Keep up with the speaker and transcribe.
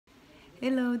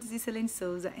Hello, this is Helene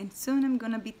Souza, and soon I'm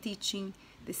gonna be teaching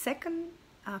the second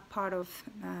part of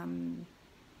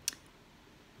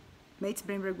Mates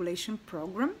Brain Regulation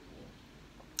program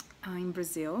in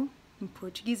Brazil, in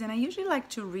Portuguese. And I usually like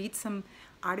to read some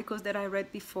articles that I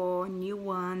read before, new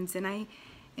ones, and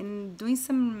doing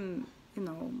some,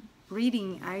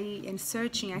 reading and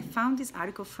searching. I found this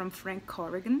article from Frank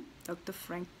Corrigan, Dr.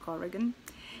 Frank Corrigan,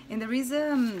 and there is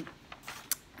a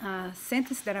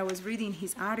sentence that I was reading in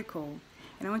his article,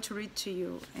 and I want to read to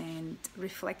you and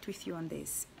reflect with you on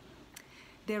this.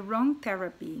 The wrong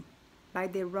therapy by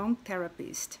the wrong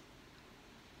therapist,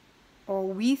 or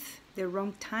with the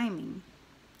wrong timing,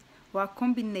 or a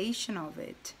combination of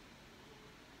it,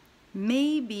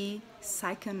 may be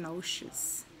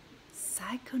psychonoxious.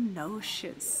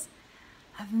 Psychonoxious.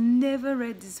 I've never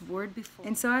read this word before.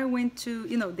 And so I went to,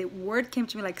 the word came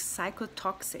to me like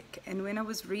psychotoxic. And when I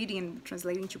was reading and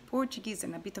translating to Portuguese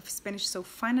and a bit of Spanish, so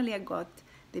finally I got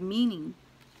the meaning.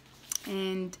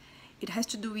 And it has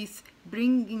to do with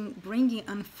bringing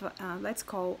let's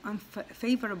call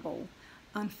unfavorable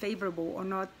or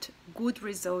not good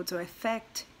results or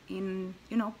effect in,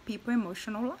 people's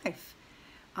emotional life.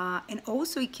 And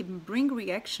also it can bring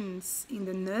reactions in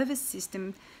the nervous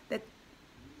system that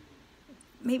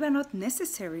maybe are not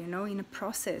necessary, in a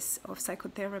process of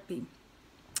psychotherapy.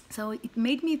 So it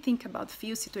made me think about a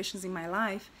few situations in my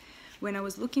life when I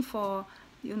was looking for,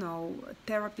 a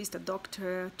therapist, a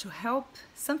doctor to help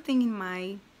something in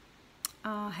my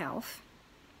health.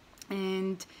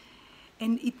 And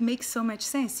it makes so much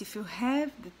sense. If you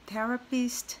have the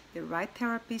right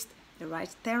therapy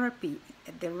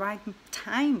at the right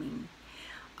timing,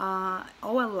 all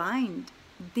aligned,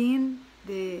 then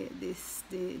the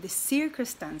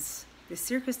circumstance, the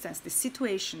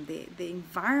situation, the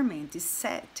environment is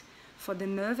set for the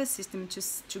nervous system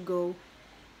to go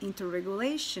into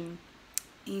regulation,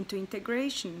 into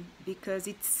integration, because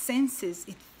it senses,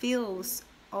 it feels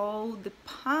all the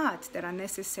parts that are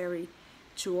necessary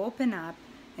to open up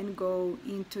and go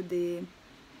into the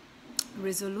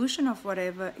resolution of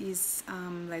whatever is,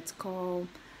 let's call,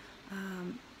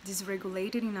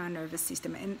 dysregulated in our nervous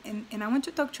system. And I want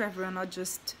to talk to everyone, not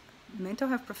just mental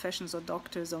health professionals or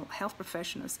doctors or health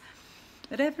professionals,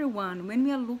 but everyone. When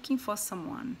we are looking for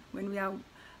someone, when we are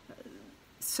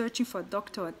searching for a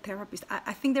doctor or a therapist,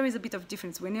 I think there is a bit of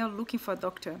difference. When you're looking for a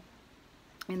doctor,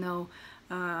 and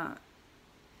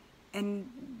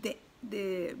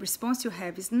the response you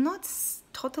have is not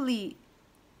totally,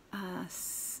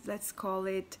 let's call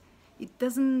it, it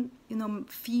doesn't,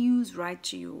 feels right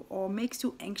to you or makes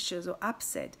you anxious or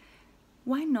upset.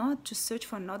 Why not to search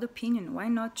for another opinion? Why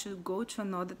not to go to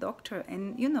another doctor?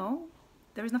 And,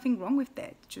 there is nothing wrong with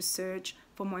that, to search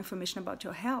for more information about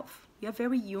your health. You're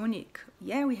very unique.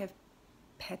 Yeah, we have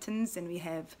patterns and we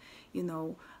have,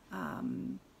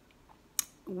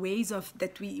 ways of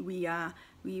that we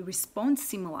respond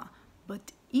similar,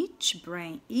 but each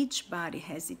brain, each body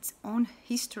has its own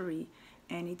history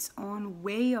and its own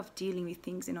way of dealing with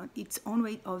things, its own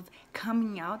way of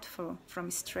coming out from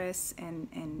stress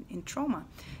and trauma.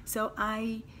 So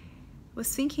I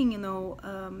was thinking,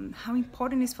 how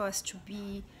important it is for us to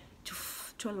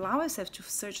allow ourselves to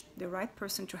search the right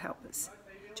person to help us,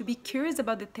 to be curious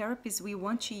about the therapies we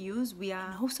want to use. We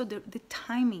are also the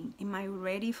timing. Am I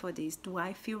ready for this? Do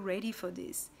I feel ready for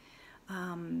this?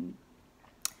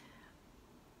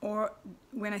 Or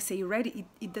when I say ready,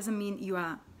 it doesn't mean you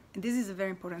are. And this is a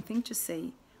very important thing to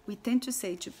say. We tend to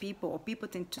say to people, or people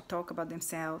tend to talk about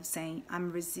themselves saying,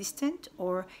 I'm resistant,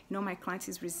 or, my client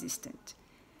is resistant.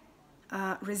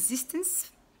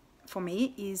 Resistance, for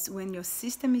me, is when your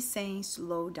system is saying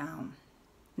slow down.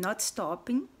 Not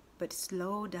stopping, but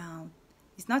slow down.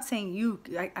 It's not saying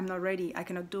I'm not ready, I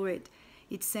cannot do it.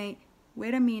 It's saying,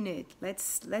 wait a minute,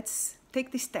 let's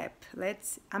take this step.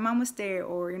 I'm almost there,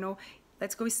 or,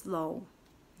 let's go slow.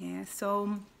 Yeah,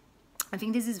 so I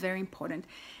think this is very important.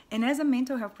 And as a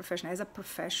mental health professional, as a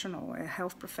professional, a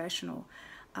health professional,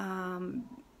 I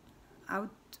would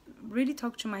really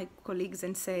talk to my colleagues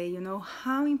and say,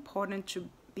 how important to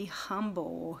be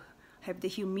humble, have the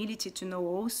humility to know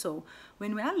also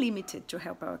when we are limited to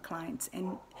help our clients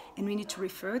and we need to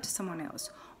refer to someone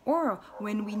else, or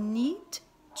when we need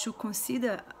to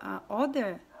consider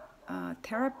other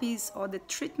therapies or the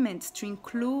treatments to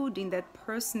include in that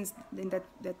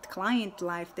that client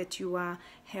life that you are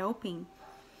helping.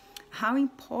 How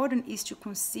important is to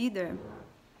consider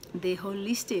the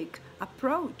holistic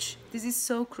approach. This is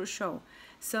so crucial.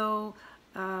 So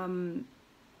and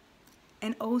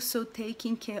also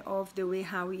taking care of the way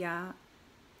how we are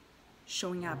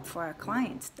showing up for our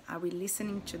clients. Are we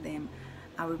listening to them?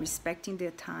 Are we respecting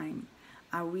their time?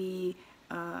 Are we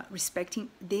respecting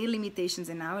their limitations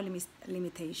and our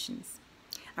limitations.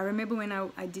 I remember when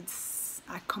I did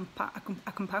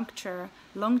acupuncture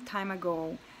long time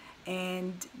ago,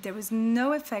 and there was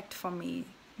no effect for me.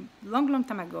 Long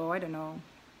time ago, I don't know,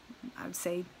 I would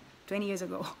say 20 years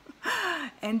ago.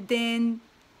 And then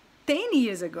 10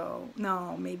 years ago,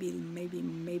 no, maybe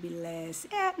less.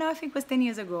 Yeah, no, I think it was 10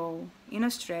 years ago in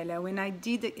Australia when I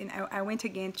did it. I went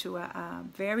again to a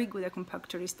very good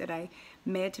acupuncturist that I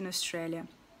met in Australia.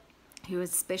 He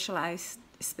was specialized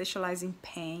in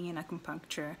pain and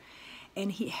acupuncture,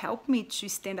 and he helped me to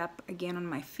stand up again on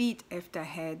my feet after I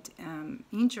had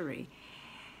injury,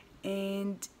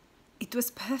 and it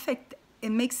was perfect.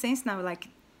 It makes sense now. Like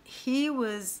there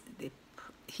was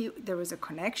a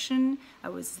connection. I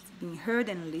was being heard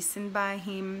and listened by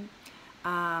him.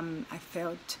 I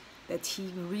felt that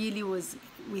he really was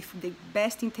with the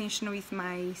best intention with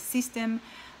my system.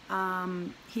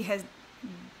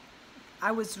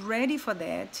 I was ready for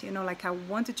that, like I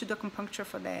wanted to do acupuncture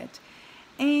for that.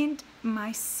 And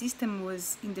my system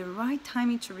was in the right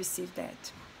timing to receive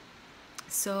that.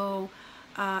 So,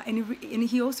 and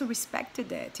he also respected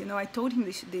that. I told him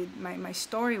my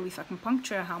story with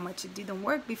acupuncture, how much it didn't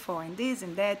work before, and this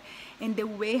and that, and the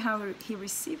way how he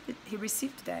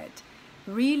received that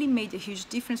really made a huge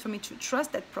difference for me to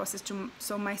trust that process.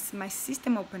 So my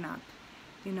system opened up,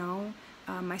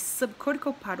 my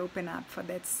subcortical part opened up for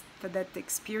that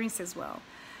experience as well.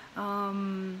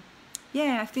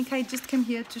 Yeah, I think I just came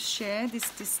here to share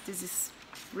this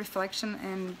reflection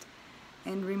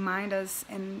and remind us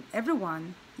and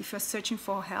everyone, if you're searching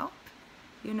for help,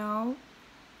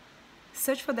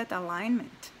 search for that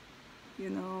alignment.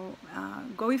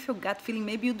 Go with your gut feeling.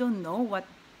 Maybe you don't know what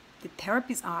the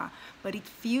therapies are, but it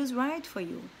feels right for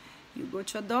you. You go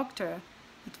to a doctor,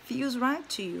 it feels right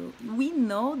to you. We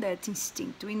know that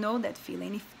instinct, we know that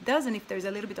feeling. If there's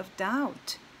a little bit of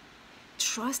doubt,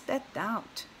 trust that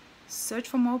doubt. Search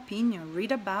for more opinion,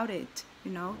 read about it,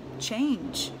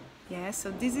 change. Yeah,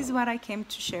 so this is what I came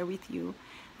to share with you.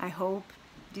 I hope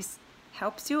this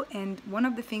helps you. And one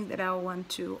of the things that I want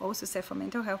to also say for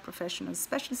mental health professionals,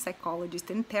 especially psychologists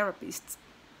and therapists,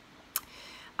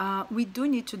 we do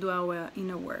need to do our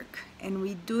inner work, and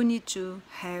we do need to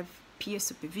have peer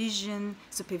supervision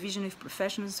with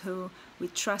professionals who we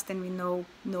trust and we know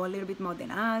a little bit more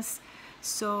than us.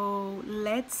 So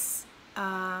let's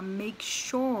make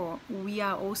sure we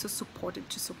are also supported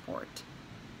to support.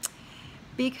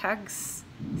 Big hugs.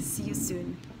 See you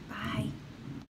soon. Bye.